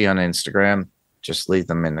Facebook, you'll see on Instagram. Just leave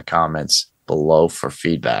them in the comments below for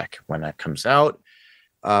feedback when that comes out.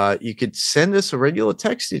 You could send us a regular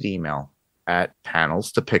texted email at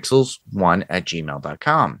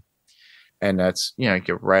panelstopixels1@gmail.com. And that's, you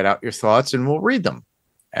can write out your thoughts and we'll read them.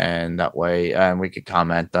 And that way we could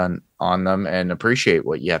comment on them and appreciate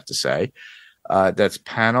what you have to say. That's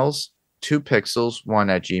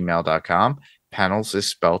panels2pixels1@gmail.com. Panels is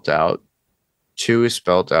spelled out. 2 is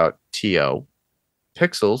spelled out TO.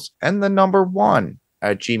 Pixels and the number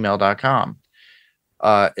 1@gmail.com.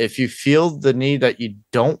 If you feel the need that you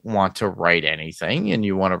don't want to write anything and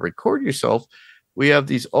you want to record yourself, we have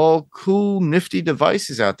these all cool, nifty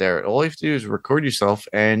devices out there. All you have to do is record yourself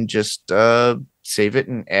and just save it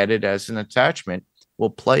and add it as an attachment. We'll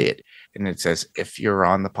play it. And it says if you're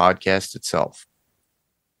on the podcast itself.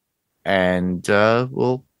 And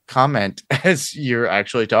we'll comment as you're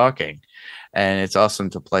actually talking. And it's awesome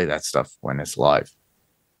to play that stuff when it's live.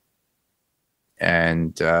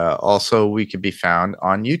 And also, we could be found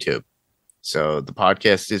on YouTube. So the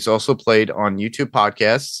podcast is also played on YouTube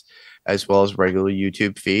podcasts, as well as regular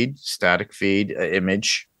YouTube feed. Static feed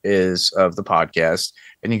image is of the podcast,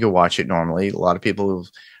 and you can watch it normally. A lot of people,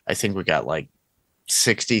 I think we got like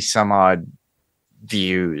 60 some odd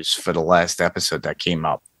views for the last episode that came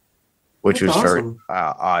up, which That's was awesome. very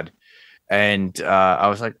odd. And I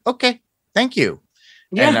was like, okay, thank you.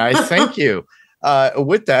 Yeah. And I thank you.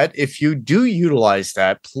 With that, if you do utilize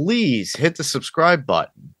that, please hit the subscribe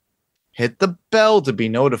button. Hit the bell to be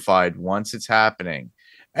notified once it's happening.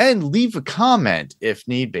 And leave a comment if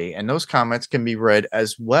need be. And those comments can be read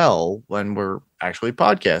as well when we're actually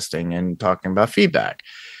podcasting and talking about feedback.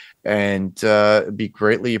 And it'd be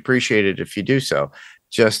greatly appreciated if you do so.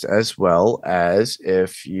 Just as well as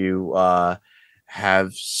if you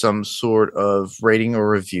have some sort of rating or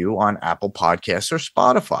review on Apple Podcasts or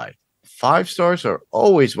Spotify. 5 stars are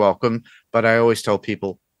always welcome, but I always tell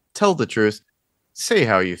people, tell the truth, say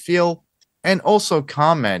how you feel, and also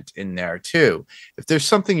comment in there too. If there's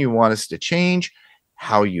something you want us to change,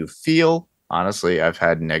 how you feel. Honestly, I've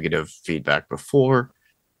had negative feedback before.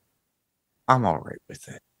 I'm all right with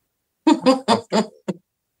it.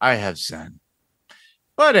 I have Zen.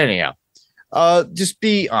 But anyhow, just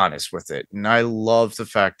be honest with it. And I love the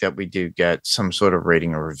fact that we do get some sort of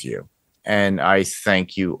rating or review. And I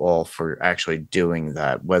thank you all for actually doing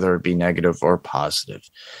that, whether it be negative or positive.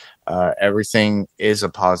 Everything is a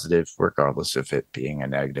positive, regardless of it being a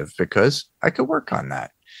negative, because I could work on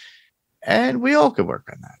that. And we all could work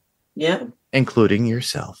on that. Yeah. Including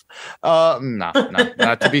yourself. Not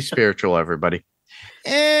to be spiritual, everybody.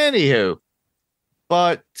 Anywho.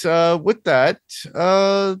 But with that,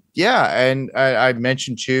 yeah, and I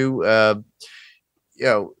mentioned too,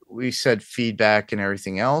 we said feedback and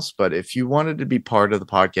everything else, but if you wanted to be part of the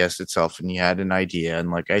podcast itself and you had an idea,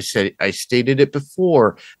 and like I said, I stated it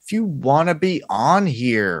before, if you want to be on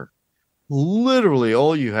here, literally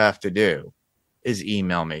all you have to do is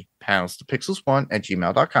email me,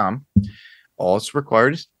 panelstopixels1@gmail.com. All it's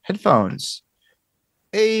required is headphones,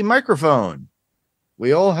 a microphone.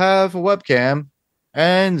 We all have a webcam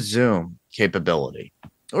and Zoom capability.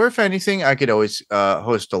 Or if anything, I could always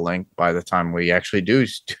host a link by the time we actually do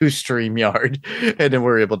StreamYard, and then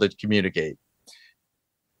we're able to communicate.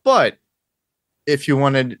 But if you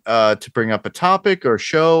wanted to bring up a topic or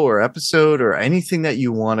show or episode or anything that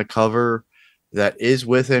you want to cover that is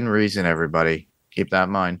within reason, everybody, keep that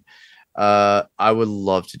in mind. I would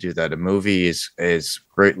love to do that. A movie is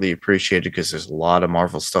greatly appreciated because there's a lot of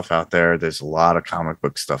Marvel stuff out there. There's a lot of comic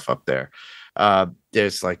book stuff up there.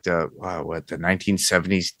 There's like the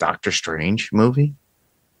 1970s Doctor Strange movie.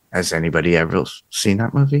 Has anybody ever seen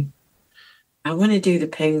that movie? I want to do the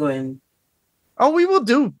Penguin. Oh, we will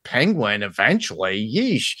do Penguin eventually.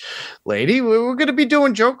 Yeesh, lady, we're going to be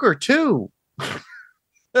doing Joker too. We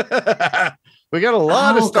got a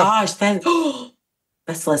lot of stuff. Gosh,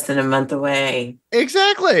 that's less than a month away.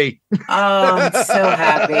 Exactly. Oh, I'm so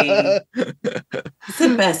happy. It's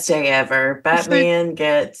the best day ever. Batman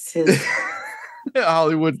gets his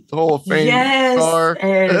Hollywood Hall of Fame star.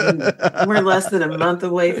 And we're less than a month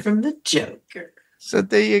away from the Joker. So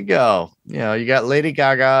there you go. You got Lady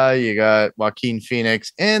Gaga, you got Joaquin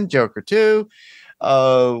Phoenix and Joker 2.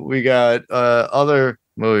 We got other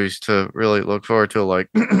movies to really look forward to, like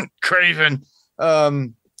Craven, or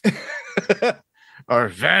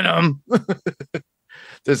Venom.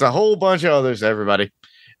 There's a whole bunch of others, everybody.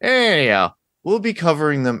 Anyhow, we'll be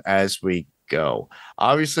covering them as we go.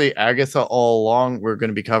 Obviously, Agatha All Along, we're going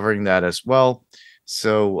to be covering that as well.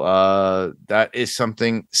 So that is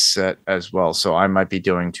something set as well. So I might be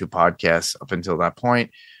doing 2 podcasts up until that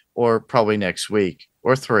point, or probably next week,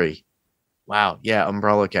 or 3. Wow. Yeah.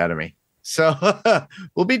 Umbrella Academy. So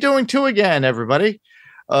we'll be doing 2 again, everybody.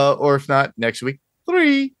 Or if not, next week,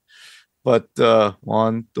 3. But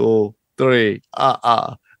 1, 2, 3.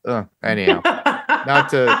 Anyhow, not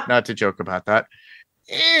to joke about that.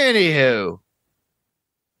 Anywho.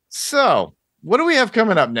 So what do we have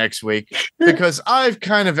coming up next week? Because I've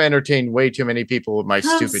kind of entertained way too many people with my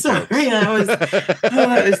stupid jokes.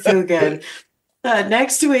 That was so good.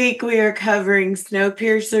 Next week, we are covering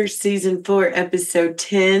Snowpiercer Season 4, Episode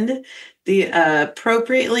 10, the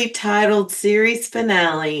appropriately titled series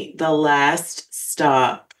finale, The Last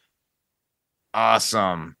Stop.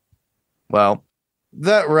 Awesome. Well,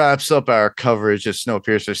 that wraps up our coverage of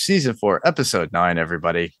Snowpiercer Season 4, Episode 9,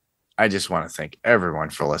 everybody. I just want to thank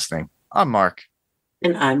everyone for listening. I'm Mark.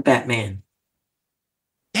 And I'm Batman.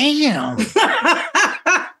 Damn. You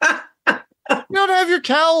don't have your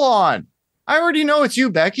cowl on. I already know it's you,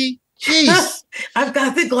 Becky. Jeez. I've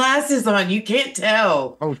got the glasses on. You can't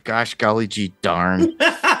tell. Oh, gosh, golly gee darn.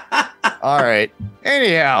 All right.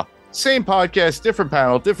 Anyhow, same podcast, different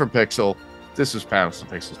panel, different pixel. This was Panels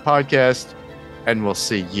and Pixels podcast, and we'll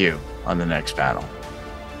see you on the next panel.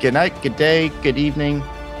 Good night, good day, good evening,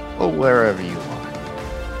 or wherever you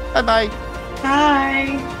are. Bye-bye.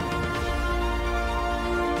 Bye.